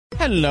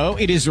Hello,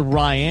 it is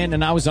Ryan,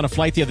 and I was on a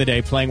flight the other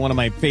day playing one of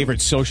my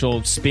favorite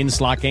social spin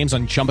slot games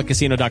on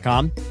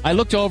ChumbaCasino.com. I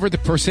looked over at the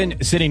person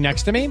sitting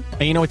next to me,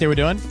 and you know what they were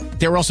doing?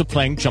 They were also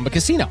playing Chumba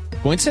Casino.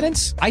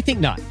 Coincidence? I think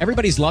not.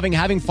 Everybody's loving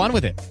having fun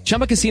with it.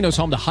 Chumba Casino is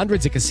home to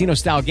hundreds of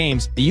casino-style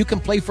games that you can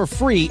play for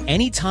free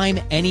anytime,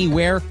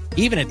 anywhere,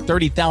 even at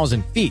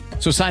 30,000 feet.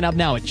 So sign up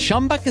now at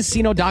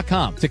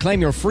ChumbaCasino.com to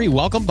claim your free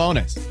welcome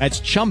bonus. That's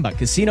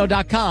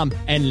ChumbaCasino.com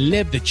and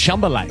live the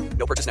Chumba life.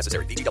 No purchase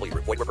necessary. VGW.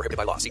 Void were prohibited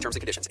by law. See terms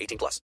and conditions. 18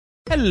 plus.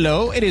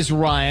 Hello, it is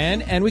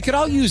Ryan, and we could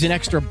all use an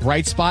extra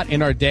bright spot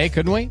in our day,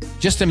 couldn't we?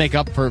 Just to make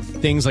up for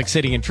things like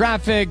sitting in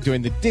traffic,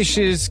 doing the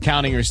dishes,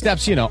 counting your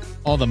steps, you know,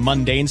 all the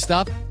mundane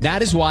stuff.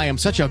 That is why I'm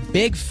such a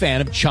big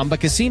fan of Chumba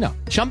Casino.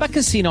 Chumba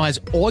Casino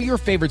has all your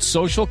favorite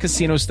social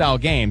casino-style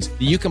games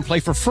that you can play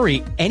for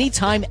free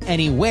anytime,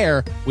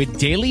 anywhere with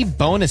daily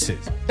bonuses.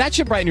 That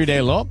should brighten your day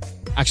a little.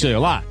 Actually, a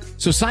lot.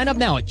 So sign up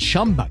now at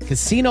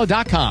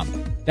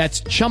ChumbaCasino.com.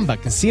 That's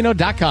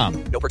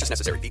ChumbaCasino.com. No purchase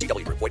necessary.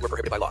 VGW. Void were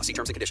prohibited by law. See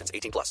terms and conditions.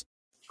 18 plus.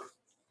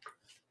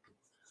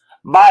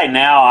 By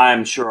now,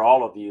 I'm sure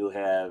all of you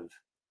have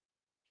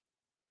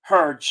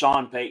heard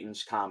Sean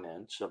Payton's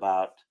comments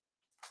about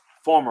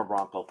former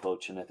Bronco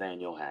coach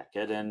Nathaniel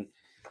Hackett and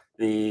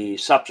the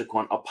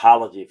subsequent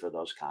apology for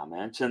those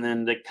comments, and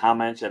then the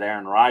comments that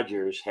Aaron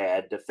Rodgers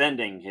had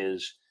defending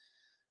his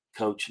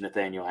coach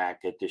Nathaniel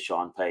Hackett to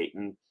Sean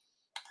Payton.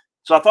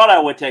 So I thought I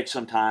would take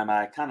some time.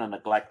 I kind of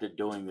neglected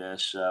doing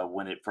this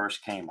when it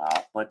first came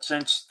out. But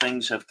since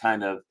things have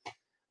kind of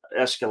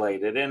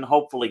escalated and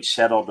hopefully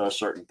settled to a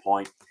certain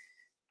point,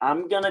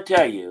 I'm going to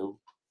tell you,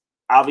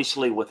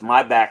 obviously with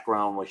my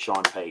background with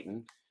Sean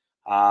Payton,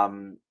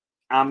 I'm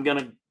going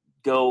to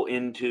go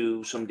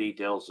into some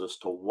details as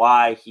to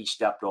why he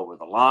stepped over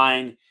the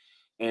line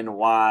and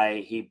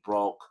why he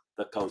broke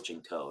the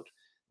coaching code.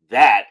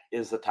 That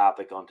is the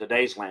topic on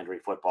today's Landry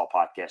Football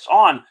Podcast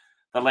on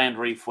the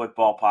Landry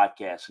Football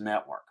Podcast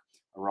Network.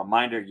 A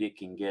reminder, you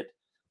can get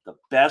the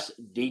best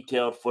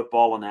detailed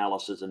football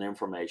analysis and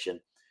information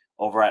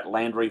over at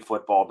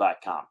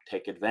LandryFootball.com.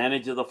 Take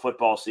advantage of the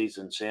football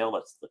season sale.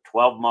 It's the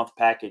 12-month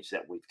package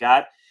that we've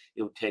got.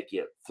 It will take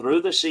you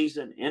through the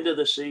season, into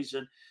the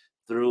season,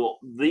 through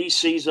the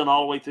season,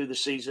 all the way through the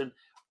season,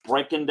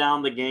 breaking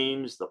down the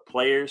games, the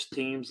players,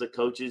 teams, the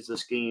coaches, the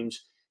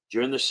schemes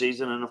during the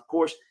season. And, of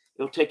course,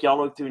 it'll take you all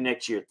the way through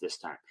next year at this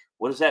time.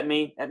 What does that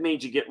mean? That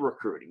means you get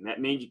recruiting.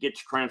 That means you get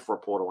transfer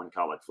portal in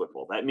college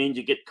football. That means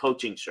you get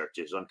coaching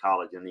searches on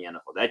college and the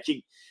NFL. That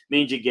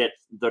means you get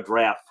the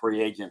draft, free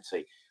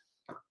agency,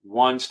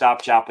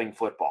 one-stop shopping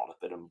football.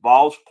 If it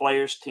involves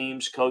players,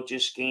 teams,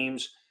 coaches,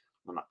 schemes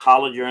on a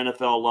college or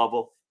NFL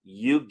level,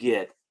 you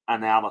get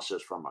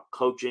analysis from a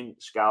coaching,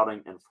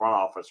 scouting, and front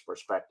office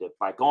perspective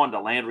by going to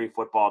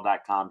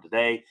LandryFootball.com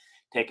today.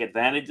 Take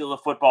advantage of the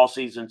football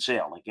season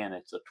sale. Again,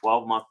 it's a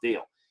 12-month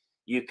deal.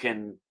 You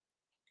can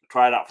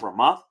try it out for a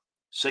month,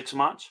 6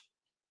 months,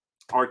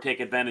 or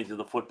take advantage of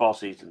the football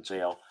season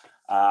sale.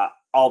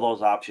 All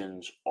those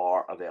options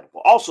are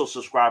available. Also,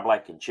 subscribe,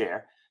 like, and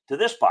share to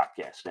this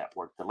podcast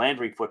network, the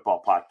Landry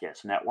Football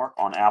Podcast Network,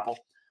 on Apple,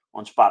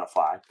 on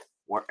Spotify,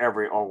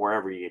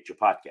 wherever you get your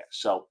podcasts.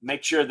 So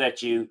make sure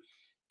that you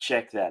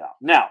check that out.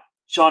 Now,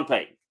 Sean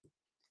Payton,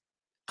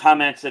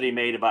 comments that he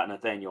made about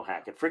Nathaniel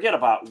Hackett. Forget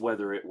about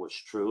whether it was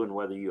true and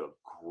whether you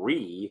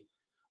agree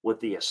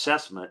with the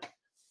assessment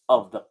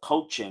of the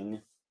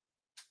coaching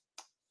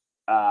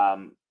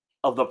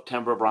of the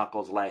Denver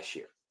Broncos last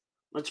year.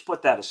 Let's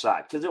put that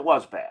aside because it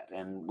was bad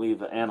and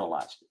we've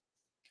analyzed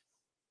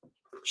it.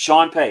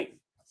 Sean Payton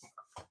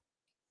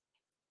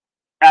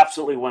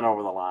absolutely went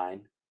over the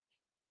line,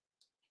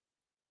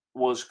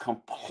 was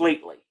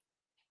completely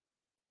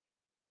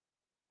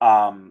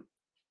out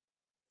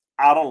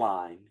of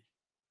line.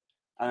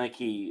 I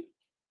think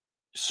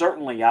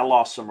I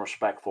lost some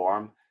respect for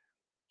him.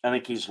 I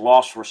think he's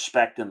lost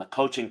respect in the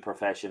coaching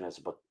profession as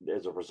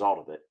a result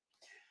of it.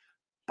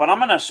 But I'm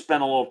going to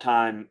spend a little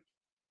time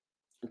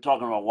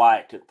talking about why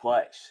it took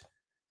place,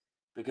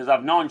 because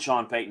I've known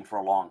Sean Payton for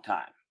a long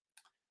time.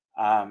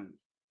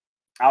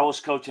 I was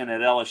coaching at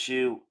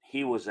LSU.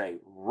 He was a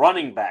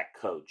running back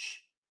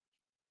coach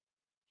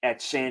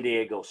at San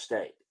Diego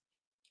State.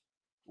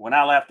 When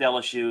I left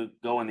LSU,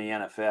 go in the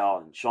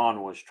NFL, and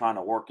Sean was trying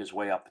to work his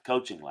way up the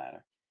coaching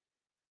ladder,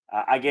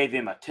 I gave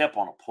him a tip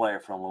on a player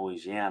from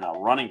Louisiana, a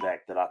running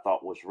back that I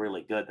thought was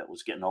really good that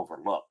was getting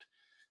overlooked.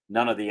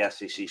 None of the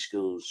SEC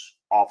schools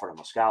offered him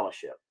a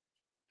scholarship.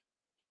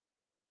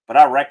 But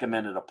I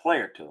recommended a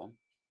player to him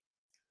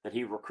that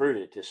he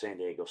recruited to San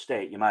Diego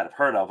State. You might have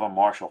heard of him,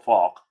 Marshall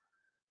Faulk.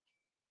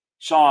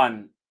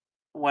 Sean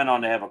went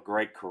on to have a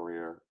great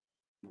career,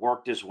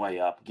 worked his way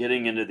up,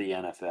 getting into the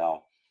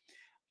NFL.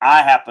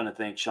 I happen to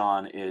think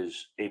Sean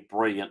is a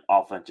brilliant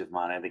offensive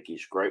mind. I think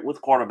he's great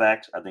with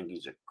quarterbacks. I think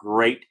he's a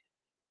great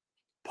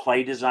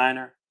play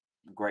designer,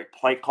 great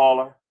play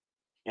caller,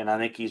 and I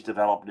think he's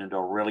developed into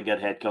a really good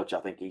head coach.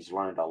 I think he's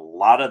learned a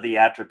lot of the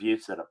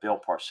attributes that a Bill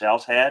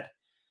Parcells had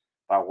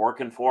by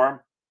working for him.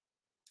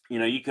 You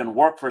know, you can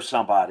work for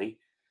somebody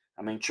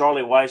I mean,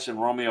 Charlie Weiss and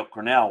Romeo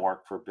Cornell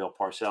worked for Bill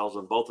Parcells,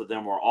 and both of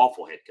them were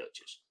awful head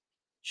coaches.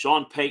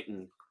 Sean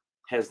Payton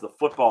has the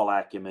football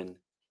acumen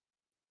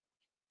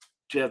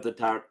to have the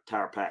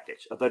entire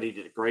package. I thought he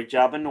did a great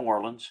job in New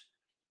Orleans,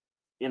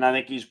 and I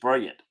think he's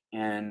brilliant.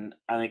 And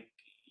I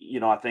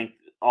think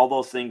all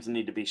those things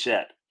need to be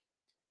said.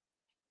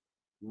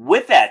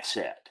 With that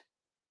said,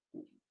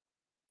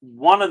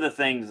 one of the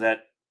things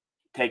that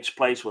takes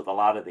place with a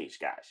lot of these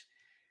guys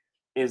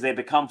is they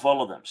become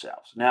full of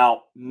themselves.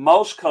 Now,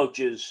 most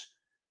coaches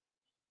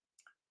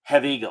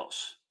have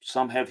egos.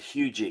 Some have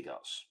huge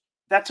egos.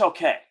 That's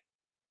okay.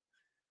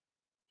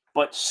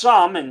 But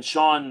some, and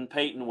Sean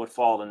Payton would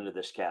fall into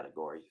this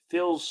category,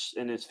 feels,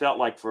 and it's felt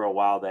like for a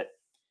while, that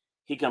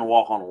he can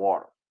walk on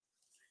water.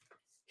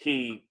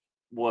 He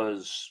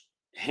was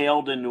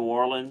hailed in New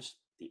Orleans.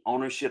 The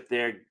ownership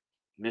there,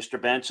 Mr.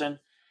 Benson,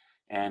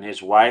 and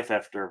his wife,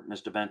 after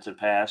Mr. Benson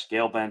passed,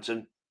 Gail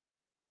Benson,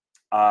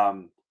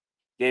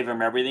 gave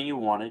him everything he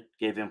wanted,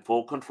 gave him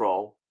full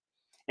control.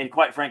 And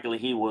quite frankly,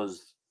 he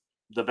was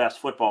the best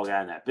football guy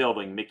in that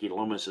building. Mickey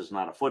Loomis is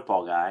not a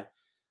football guy.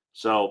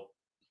 So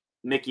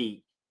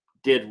Mickey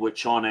did what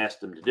Sean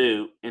asked him to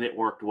do, and it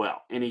worked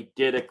well. And he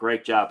did a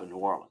great job in New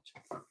Orleans.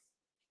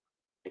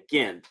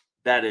 Again,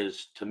 that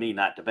is, to me,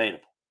 not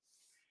debatable.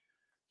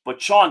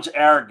 But Sean's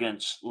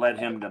arrogance led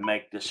him to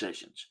make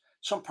decisions.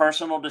 Some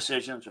personal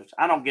decisions, which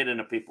I don't get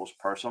into people's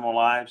personal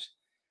lives,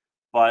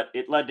 but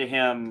it led to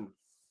him,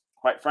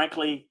 quite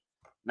frankly,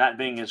 not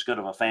being as good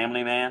of a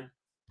family man,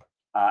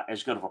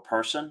 as good of a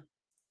person,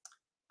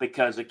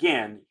 because,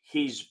 again,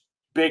 he's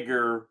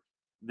bigger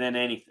than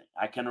anything.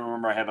 I can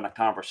remember having a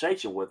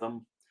conversation with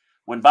him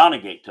when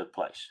Bountygate took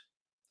place.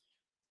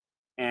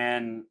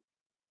 And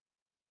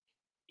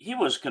he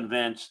was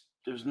convinced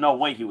there's no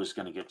way he was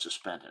going to get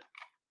suspended.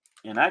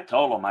 And I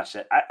told him, I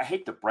said, I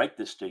hate to break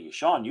this to you,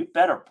 Sean, you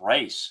better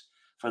brace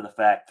for the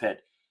fact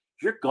that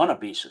you're going to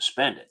be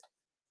suspended.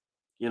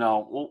 You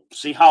know, we'll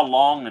see how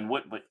long and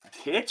what, but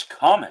it's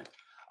coming.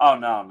 Oh,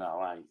 no, you're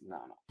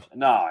not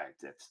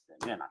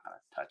going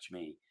to touch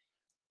me.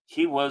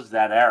 He was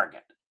that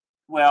arrogant.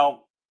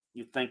 Well,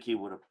 you'd think he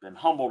would have been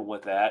humbled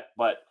with that.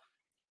 But,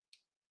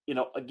 you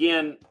know,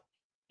 again,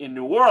 in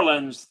New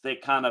Orleans, they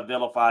kind of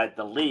vilified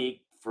the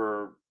league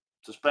for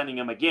suspending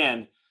him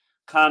again,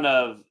 kind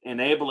of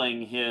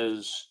enabling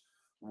his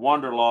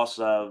wanderlust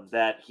of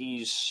that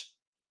he's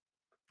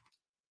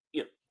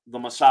the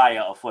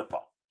Messiah of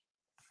football.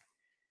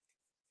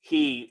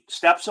 He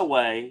steps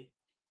away,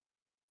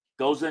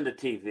 goes into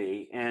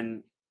TV,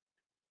 and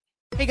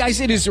Hey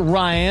guys, it is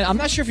Ryan. I'm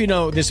not sure if you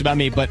know this about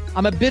me, but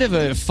I'm a bit of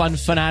a fun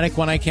fanatic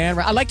when I can.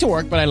 I like to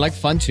work, but I like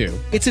fun too.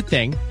 It's a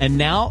thing. And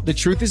now the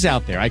truth is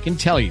out there. I can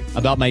tell you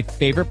about my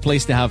favorite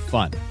place to have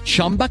fun.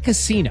 Chumba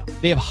Casino.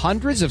 They have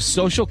hundreds of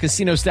social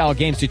casino style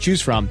games to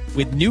choose from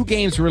with new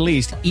games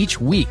released each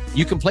week.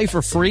 You can play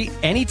for free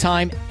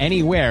anytime,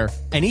 anywhere.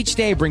 And each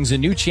day brings a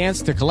new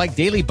chance to collect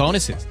daily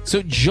bonuses.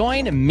 So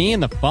join me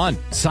in the fun.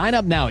 Sign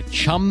up now at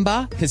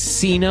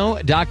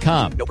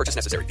ChumbaCasino.com. No purchase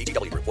necessary.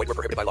 VGW Group. Void where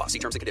prohibited by law. See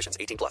terms and conditions.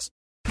 18+.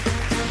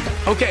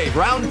 Okay,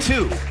 round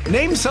two.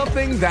 Name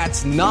something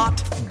that's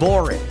not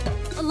boring.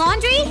 A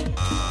laundry?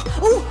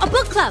 Ooh, a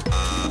book club.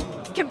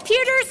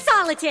 Computer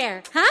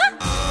solitaire, huh?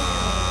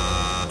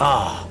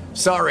 Ah,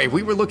 sorry,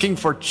 we were looking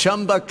for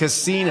Chumba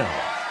Casino.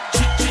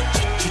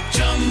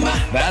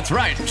 That's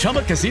right,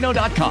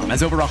 ChumbaCasino.com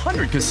has over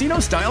 100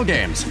 casino-style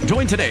games.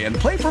 Join today and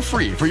play for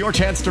free for your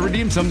chance to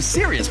redeem some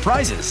serious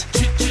prizes.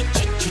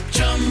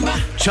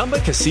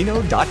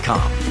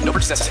 ChumbaCasino.com. No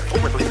purchase necessary.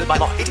 Void where prohibited by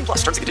law. 18+.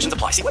 Terms and conditions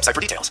apply. See website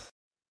for details.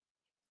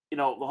 you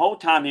know, the whole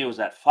time he was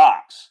at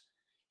Fox,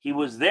 he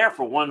was there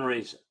for one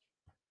reason,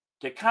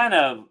 to kind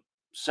of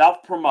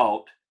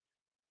self-promote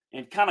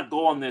and kind of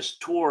go on this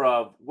tour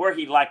of where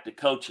he'd like to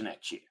coach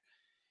next year.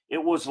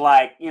 It was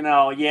like,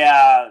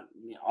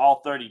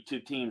 all 32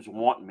 teams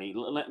want me.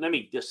 Let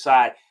me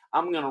decide.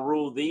 I'm going to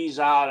rule these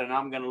out, and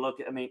I'm going to look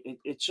at,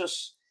 it's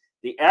just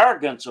the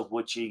arrogance of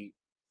which he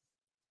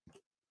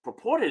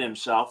purported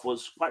himself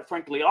was, quite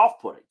frankly,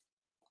 off-putting.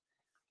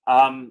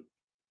 And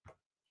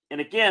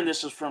again,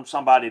 this is from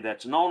somebody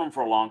that's known him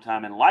for a long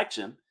time and likes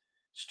him,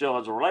 still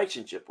has a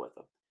relationship with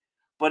him.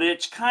 But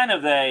it's kind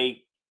of an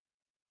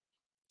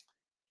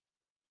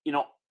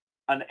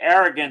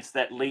arrogance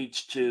that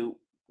leads to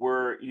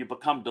where you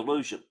become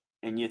delusional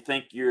and you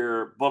think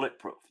you're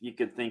bulletproof. You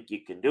can think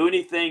you can do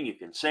anything, you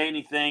can say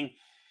anything,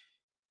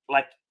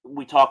 like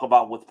we talk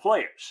about with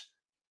players.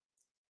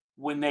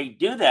 When they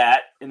do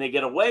that and they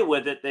get away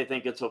with it, they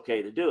think it's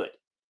okay to do it.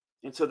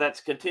 And so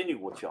that's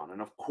continued with Sean.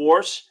 And of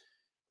course,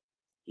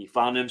 he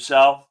found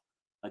himself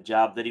a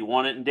job that he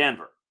wanted in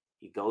Denver.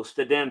 He goes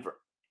to Denver,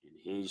 and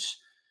he's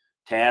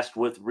tasked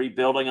with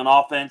rebuilding an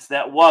offense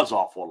that was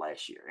awful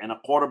last year and a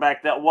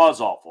quarterback that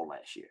was awful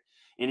last year.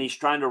 And he's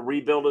trying to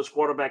rebuild his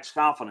quarterback's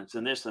confidence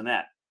in this and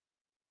that.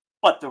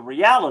 But the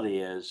reality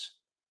is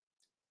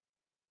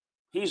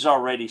he's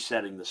already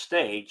setting the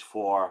stage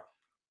for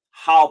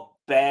how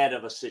bad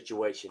of a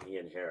situation he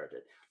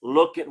inherited.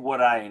 Look at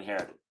what I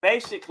inherited.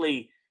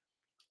 Basically,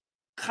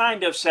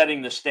 kind of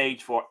setting the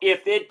stage for,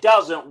 if it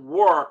doesn't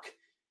work,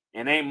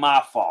 it ain't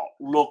my fault.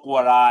 Look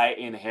what I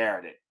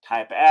inherited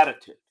type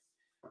attitude,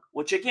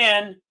 which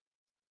again,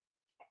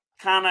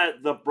 kind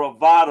of the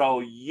bravado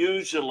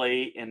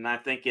usually, and I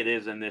think it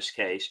is in this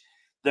case,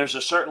 there's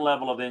a certain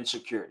level of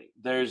insecurity.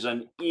 There's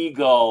an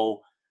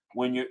ego.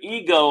 When your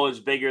ego is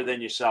bigger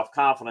than your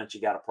self-confidence,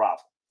 you got a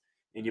problem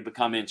and you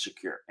become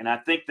insecure. And I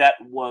think that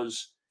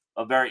was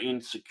a very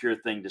insecure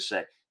thing to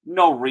say.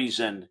 No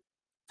reason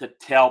to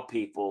tell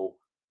people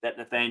that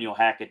Nathaniel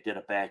Hackett did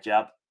a bad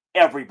job.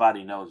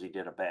 Everybody knows he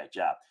did a bad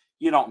job.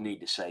 You don't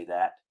need to say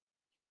that.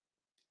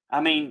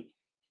 I mean,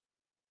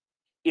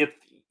 if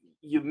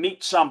you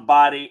meet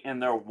somebody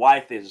and their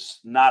wife is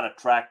not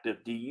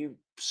attractive, do you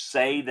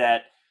say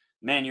that,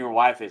 man, your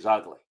wife is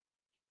ugly?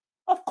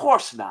 Of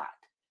course not.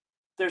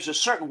 There's a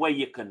certain way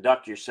you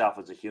conduct yourself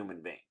as a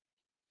human being.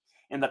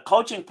 In the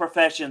coaching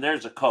profession,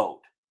 there's a code.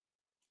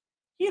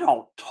 You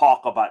don't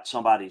talk about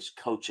somebody's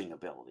coaching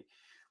ability.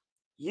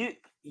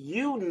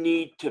 You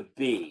need to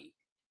be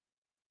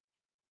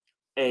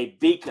a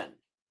beacon,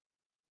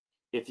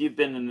 if you've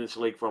been in this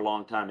league for a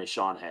long time, as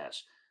Sean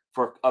has,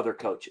 for other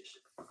coaches.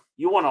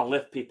 You want to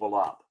lift people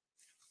up.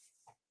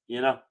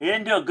 You know, you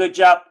didn't do a good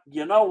job.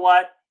 You know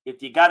what?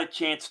 If you got a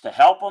chance to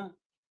help them,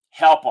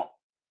 help them.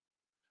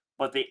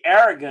 But the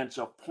arrogance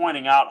of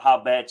pointing out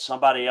how bad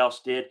somebody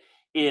else did,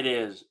 it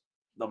is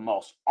the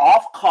most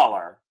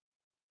off-color,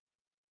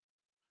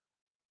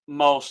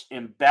 most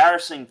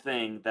embarrassing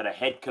thing that a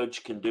head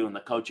coach can do in the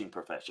coaching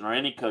profession, or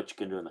any coach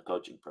can do in the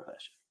coaching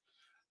profession.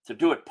 To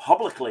do it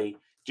publicly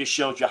just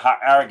shows you how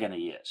arrogant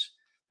he is.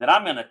 That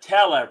I'm going to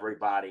tell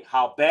everybody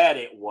how bad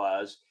it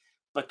was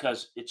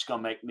because it's going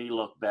to make me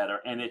look better,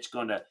 and it's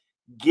going to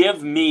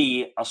give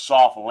me a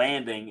soft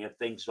landing if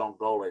things don't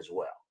go as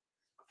well.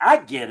 I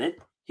get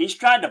it. He's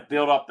trying to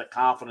build up the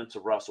confidence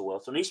of Russell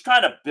Wilson. He's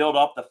trying to build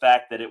up the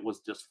fact that it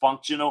was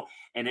dysfunctional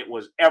and it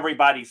was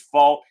everybody's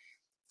fault.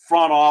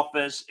 Front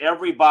office,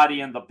 everybody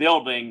in the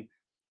building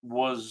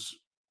was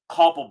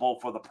culpable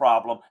for the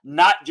problem,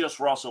 not just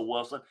Russell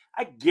Wilson.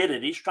 I get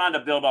it. He's trying to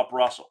build up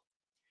Russell.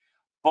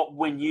 But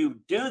when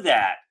you do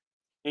that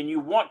and you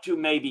want to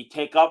maybe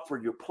take up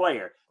for your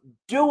player,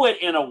 do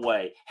it in a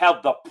way,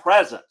 have the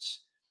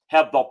presence,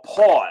 have the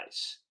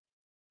poise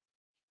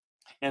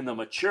and the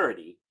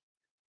maturity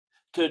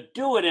to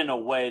do it in a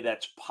way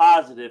that's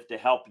positive to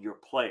help your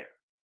player.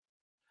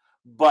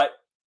 But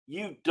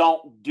you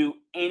don't do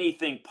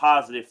anything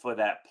positive for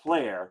that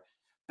player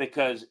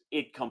because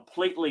it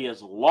completely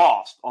is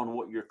lost on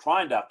what you're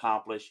trying to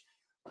accomplish,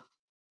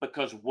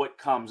 because what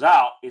comes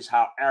out is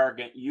how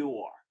arrogant you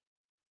are.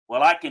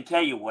 Well, I can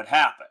tell you what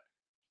happened.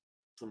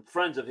 Some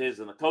friends of his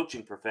in the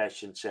coaching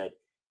profession said,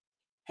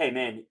 hey,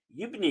 man,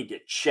 you need to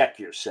check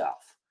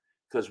yourself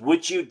because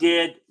what you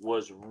did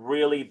was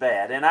really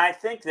bad. And I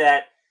think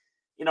that,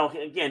 you know,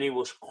 again, he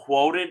was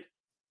quoted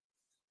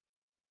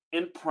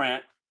in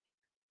print.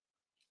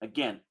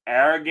 Again,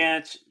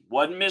 arrogance,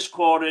 wasn't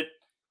misquoted.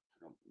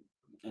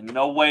 In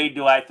no way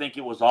do I think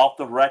it was off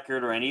the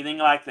record or anything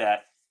like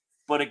that.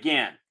 But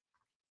again,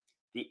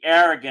 the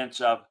arrogance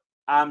of,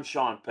 I'm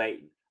Sean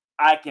Payton.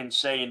 I can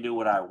say and do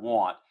what I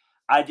want.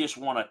 I just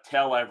want to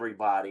tell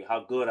everybody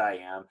how good I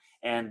am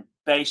and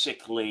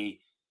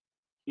basically,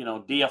 you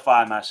know,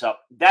 deify myself.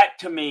 That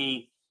to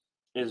me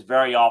is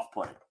very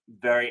off-putting,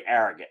 very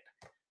arrogant,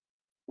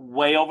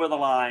 way over the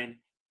line,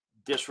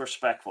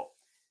 disrespectful.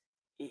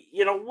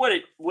 You know, what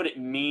it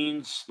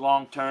means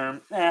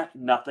long-term,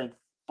 nothing.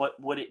 But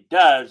what it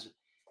does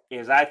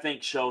is I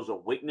think shows a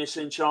weakness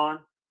in Sean,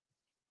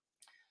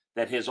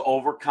 that his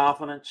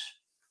overconfidence,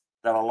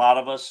 that a lot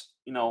of us,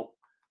 you know,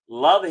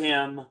 love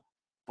him,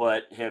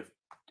 but have,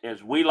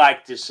 as we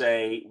like to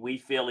say, we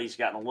feel he's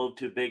gotten a little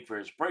too big for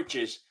his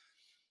britches.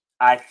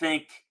 I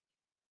think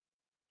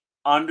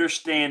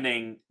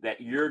understanding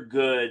that you're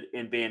good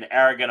and being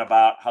arrogant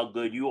about how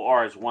good you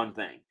are is one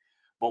thing.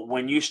 But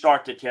when you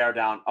start to tear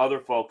down other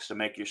folks to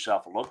make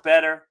yourself look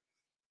better,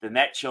 then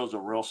that shows a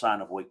real sign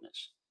of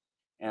weakness.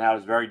 And I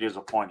was very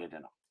disappointed in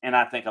him. And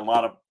I think a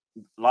lot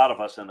of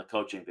us in the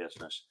coaching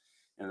business,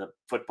 in the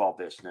football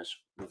business,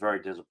 were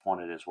very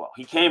disappointed as well.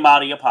 He came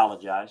out, he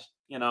apologized.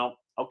 You know,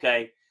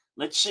 okay,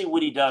 let's see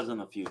what he does in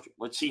the future.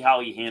 Let's see how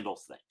he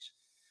handles things.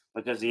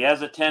 Because he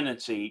has a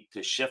tendency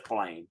to shift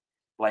blame,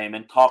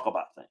 and talk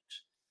about things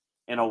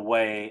in a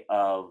way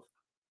of,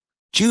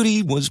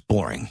 Judy was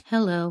boring.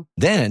 Hello.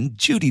 Then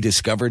Judy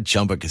discovered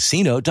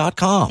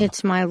ChumbaCasino.com.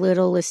 It's my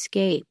little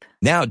escape.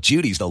 Now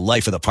Judy's the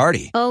life of the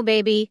party. Oh,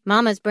 baby,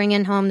 mama's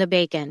bringing home the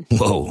bacon.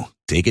 Whoa,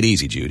 take it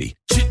easy, Judy.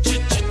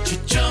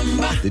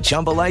 The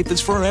Chumba life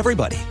is for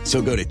everybody. So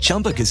go to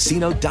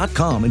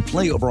ChumbaCasino.com and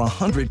play over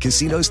 100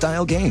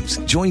 casino-style games.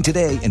 Join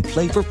today and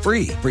play for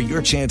free for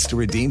your chance to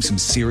redeem some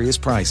serious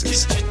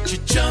prizes.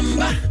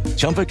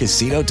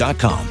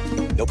 ChumbaCasino.com.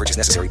 No purchase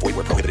necessary. Void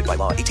where prohibited by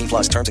law.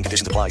 18+ terms and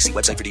conditions apply. See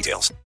website for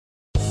details.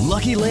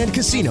 Lucky Land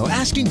Casino,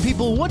 asking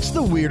people, what's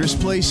the weirdest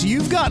place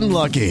you've gotten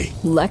lucky?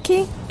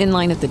 Lucky? In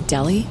line at the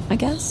deli, I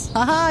guess?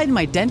 Aha, in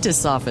my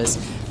dentist's office.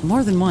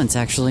 More than once,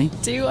 actually.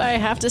 Do I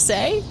have to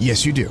say?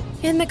 Yes, you do.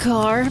 In the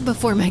car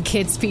before my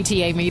kids'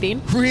 PTA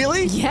meeting.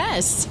 Really?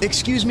 Yes.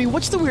 Excuse me,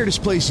 what's the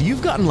weirdest place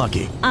you've gotten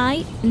lucky?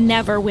 I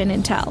never win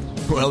and tell.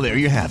 Well, there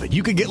you have it.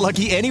 You can get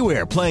lucky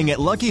anywhere, playing at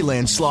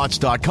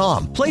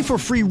LuckyLandSlots.com. Play for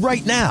free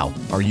right now.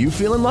 Are you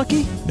feeling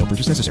lucky? No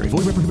purchase necessary. Void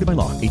where prohibited by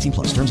law. 18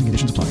 plus. Terms and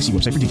conditions apply. See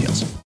website for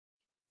details.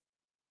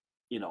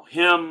 You know,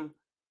 him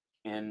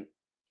and,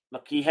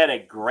 look, he had a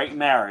great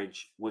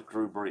marriage with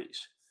Drew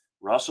Brees.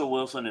 Russell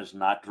Wilson is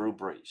not Drew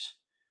Brees.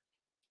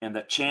 And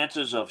the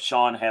chances of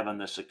Sean having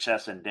the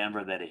success in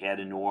Denver that he had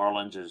in New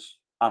Orleans is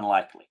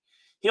unlikely.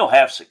 He'll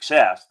have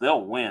success.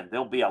 They'll win.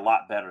 They'll be a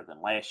lot better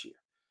than last year.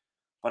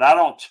 But I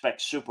don't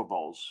expect Super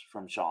Bowls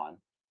from Sean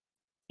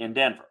in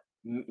Denver.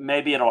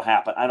 Maybe it'll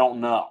happen. I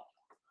don't know.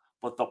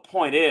 But the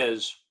point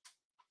is,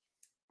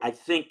 I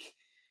think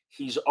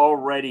he's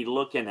already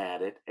looking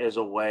at it as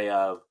a way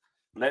of,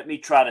 let me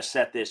try to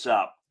set this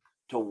up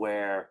to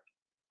where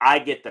I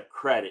get the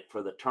credit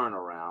for the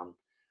turnaround,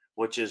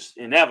 which is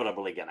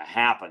inevitably going to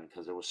happen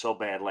because it was so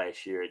bad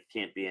last year. It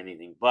can't be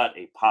anything but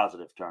a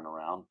positive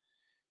turnaround.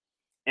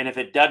 And if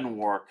it doesn't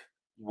work,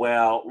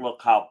 well, look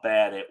how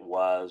bad it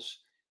was.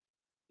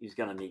 He's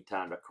going to need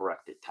time to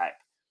correct it type.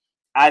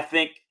 I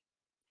think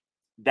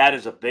that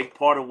is a big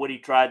part of what he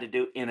tried to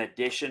do, in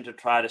addition to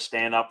try to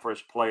stand up for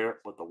his player.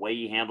 But the way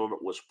he handled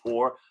it was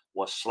poor,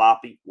 was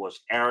sloppy, was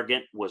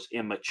arrogant, was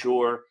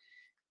immature.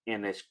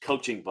 And his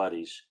coaching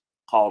buddies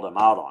called him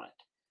out on it.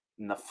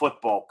 And the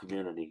football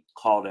community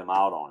called him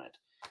out on it.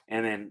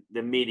 And then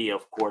the media,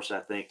 of course, I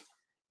think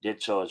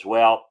did so as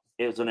well.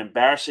 It was an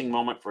embarrassing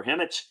moment for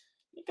him. It's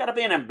got to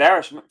be an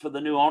embarrassment for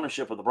the new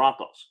ownership of the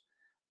Broncos.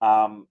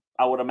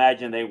 I would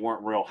imagine they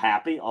weren't real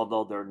happy,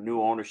 although their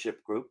new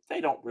ownership group,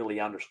 they don't really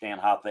understand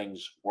how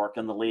things work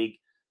in the league.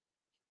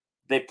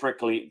 They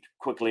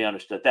quickly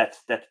understood that's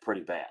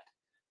pretty bad.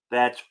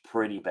 That's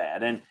pretty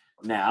bad. And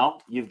now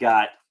you've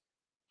got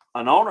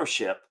an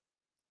ownership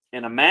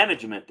and a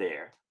management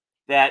there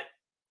that,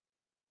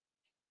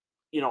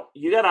 you know,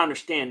 you got to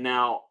understand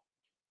now,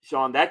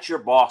 Sean, that's your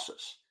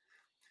bosses.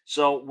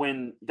 So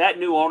when that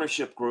new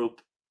ownership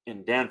group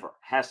in Denver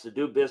has to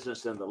do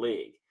business in the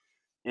league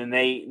and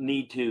they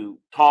need to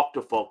talk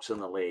to folks in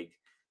the league,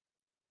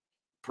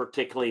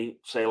 particularly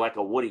say like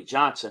a Woody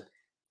Johnson,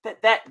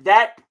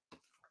 that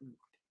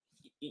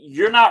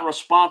you're not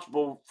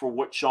responsible for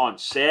what Sean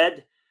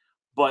said,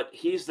 but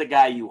he's the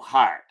guy you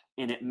hired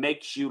and it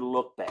makes you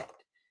look bad.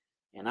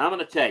 And I'm going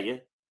to tell you,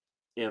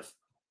 if,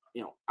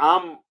 you know,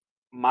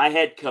 my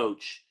head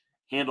coach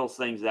handles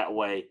things that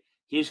way,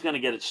 he's going to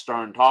get a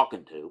stern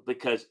talking to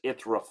because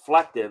it's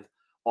reflective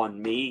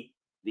on me,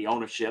 the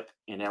ownership,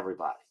 and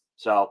everybody.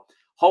 So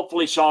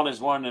hopefully Sean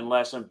has learned a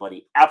lesson, but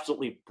he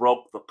absolutely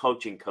broke the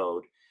coaching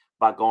code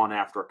by going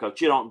after a coach.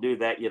 You don't do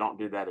that. You don't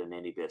do that in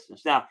any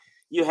business. Now,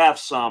 you have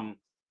some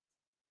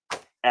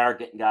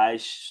arrogant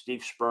guys.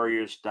 Steve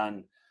Spurrier's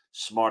done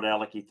smart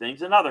alecky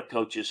things, and other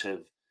coaches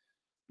have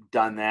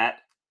done that.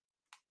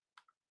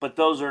 But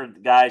those are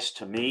guys,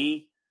 to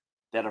me,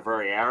 that are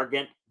very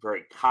arrogant,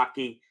 very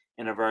cocky,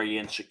 and are very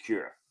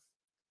insecure.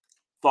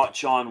 Thought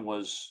Sean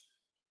was,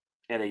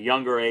 at a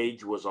younger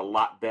age, was a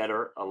lot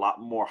better, a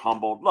lot more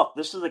humbled. Look,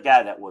 this is a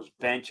guy that was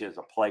benched as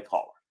a play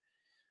caller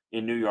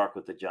in New York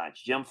with the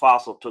Giants. Jim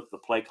Fossil took the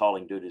play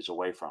calling duties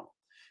away from him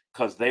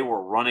because they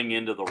were running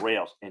into the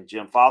rails. And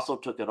Jim Fossil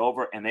took it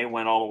over, and they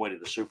went all the way to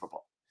the Super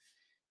Bowl.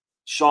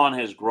 Sean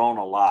has grown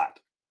a lot.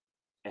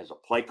 As a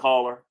play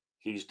caller,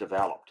 he's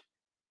developed.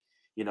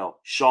 You know,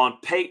 Sean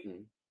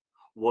Payton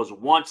was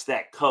once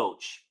that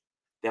coach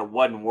that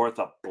wasn't worth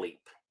a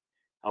bleep.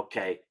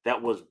 Okay,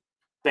 that was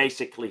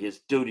basically his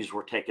duties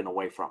were taken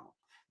away from him.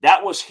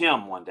 That was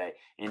him one day,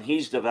 and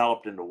he's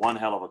developed into one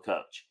hell of a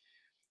coach.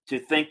 To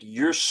think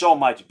you're so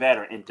much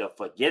better and to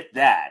forget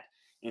that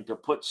and to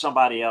put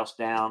somebody else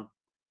down,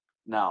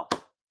 no.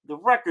 The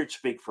records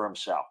speak for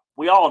himself.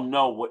 We all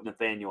know what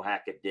Nathaniel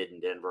Hackett did in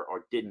Denver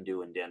or didn't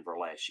do in Denver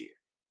last year.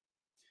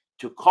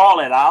 To call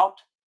it out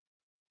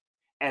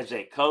as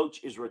a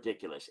coach is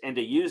ridiculous. And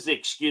to use the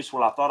excuse,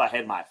 well, I thought I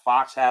had my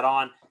Fox hat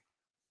on,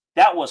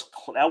 that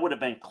would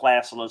have been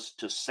classless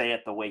to say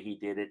it the way he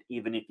did it,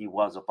 even if he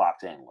was a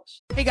Fox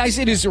analyst. Hey guys,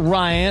 it is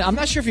Ryan. I'm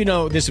not sure if you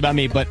know this about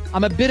me, but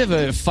I'm a bit of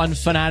a fun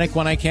fanatic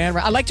when I can.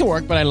 I like to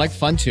work, but I like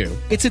fun too.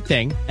 It's a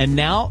thing. And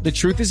now the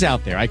truth is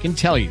out there. I can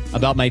tell you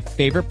about my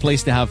favorite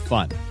place to have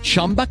fun.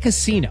 Chumba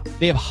Casino.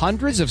 They have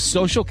hundreds of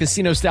social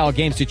casino style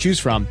games to choose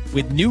from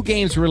with new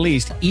games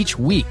released each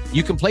week.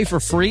 You can play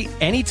for free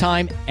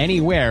anytime,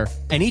 anywhere.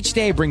 And each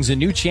day brings a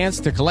new chance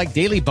to collect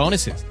daily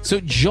bonuses. So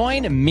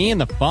join me in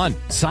the fun.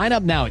 Sign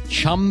up now at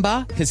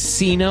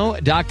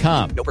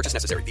ChumbaCasino.com. No purchase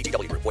necessary.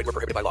 VGW Group. Void where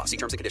prohibited by law. See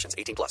terms and conditions.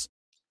 18 plus.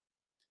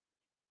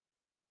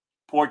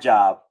 Poor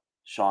job,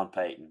 Sean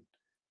Payton.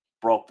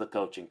 Broke the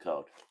coaching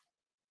code.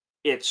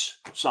 It's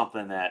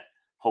something that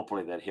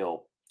hopefully that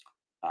he'll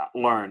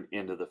learn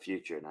into the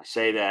future. And I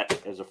say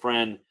that as a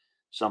friend,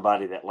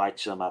 somebody that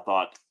likes him. I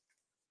thought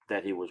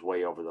that he was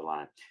way over the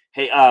line.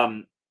 Hey,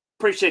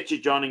 appreciate you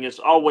joining us.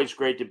 Always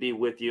great to be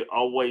with you.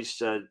 Always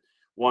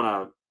want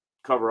to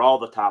cover all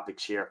the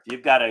topics here. If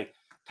you've got a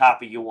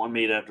topic you want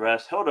me to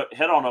address,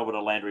 head on over to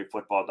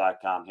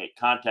LandryFootball.com. Hey,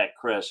 contact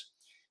Chris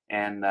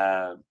and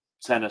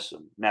send us a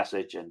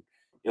message, and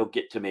it'll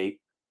get to me,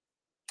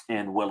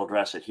 and we'll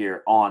address it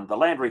here on the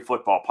Landry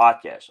Football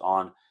Podcast,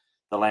 on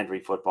the Landry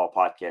Football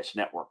Podcast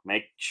Network.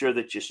 Make sure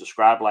that you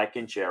subscribe, like,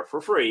 and share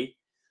for free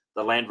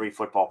the Landry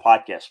Football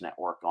Podcast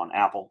Network on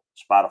Apple,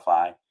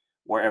 Spotify,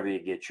 wherever you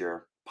get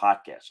your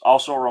podcasts.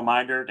 Also, a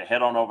reminder to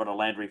head on over to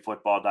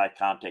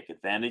LandryFootball.com. Take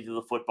advantage of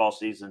the football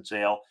season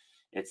sale.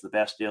 It's the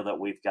best deal that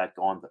we've got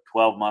going. The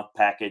 12-month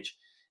package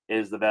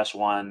is the best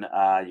one.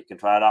 You can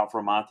try it out for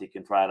a month. You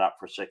can try it out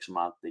for 6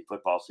 months. The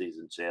football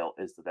season sale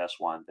is the best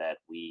one that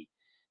we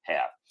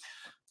have.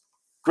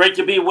 Great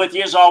to be with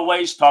you as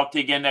always. Talk to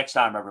you again next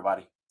time,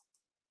 everybody.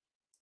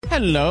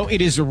 Hello,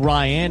 it is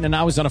Ryan, and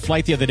I was on a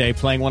flight the other day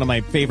playing one of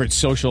my favorite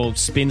social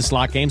spin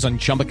slot games on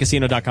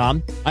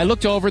ChumbaCasino.com. I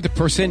looked over at the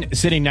person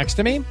sitting next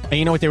to me, and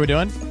you know what they were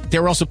doing? They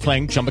were also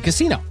playing Chumba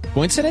Casino.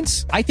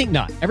 Coincidence? I think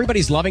not.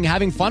 Everybody's loving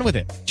having fun with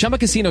it. Chumba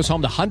Casino is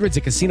home to hundreds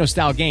of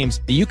casino-style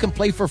games that you can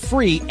play for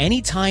free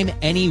anytime,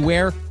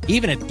 anywhere,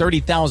 even at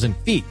 30,000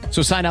 feet.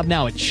 So sign up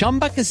now at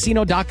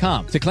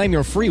ChumbaCasino.com to claim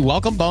your free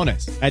welcome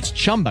bonus. That's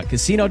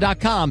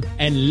ChumbaCasino.com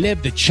and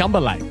live the Chumba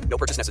life. No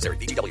purchase necessary.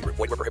 VGW. Void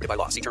where prohibited by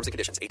law. See terms and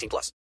conditions.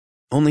 18+.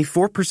 Only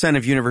 4%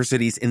 of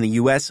universities in the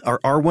U.S. are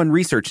R1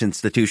 research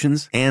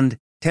institutions, and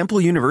Temple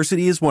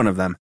University is one of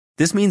them.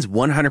 This means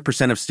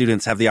 100% of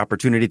students have the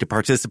opportunity to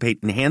participate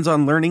in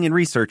hands-on learning and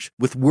research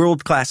with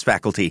world-class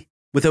faculty.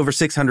 With over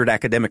 600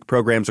 academic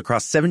programs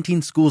across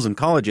 17 schools and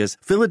colleges,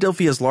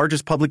 Philadelphia's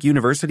largest public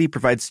university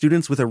provides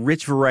students with a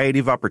rich variety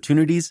of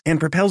opportunities and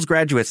propels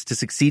graduates to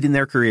succeed in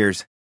their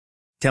careers.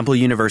 Temple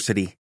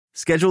University.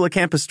 Schedule a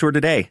campus tour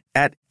today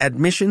at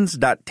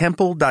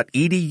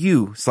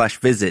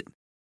admissions.temple.edu/visit.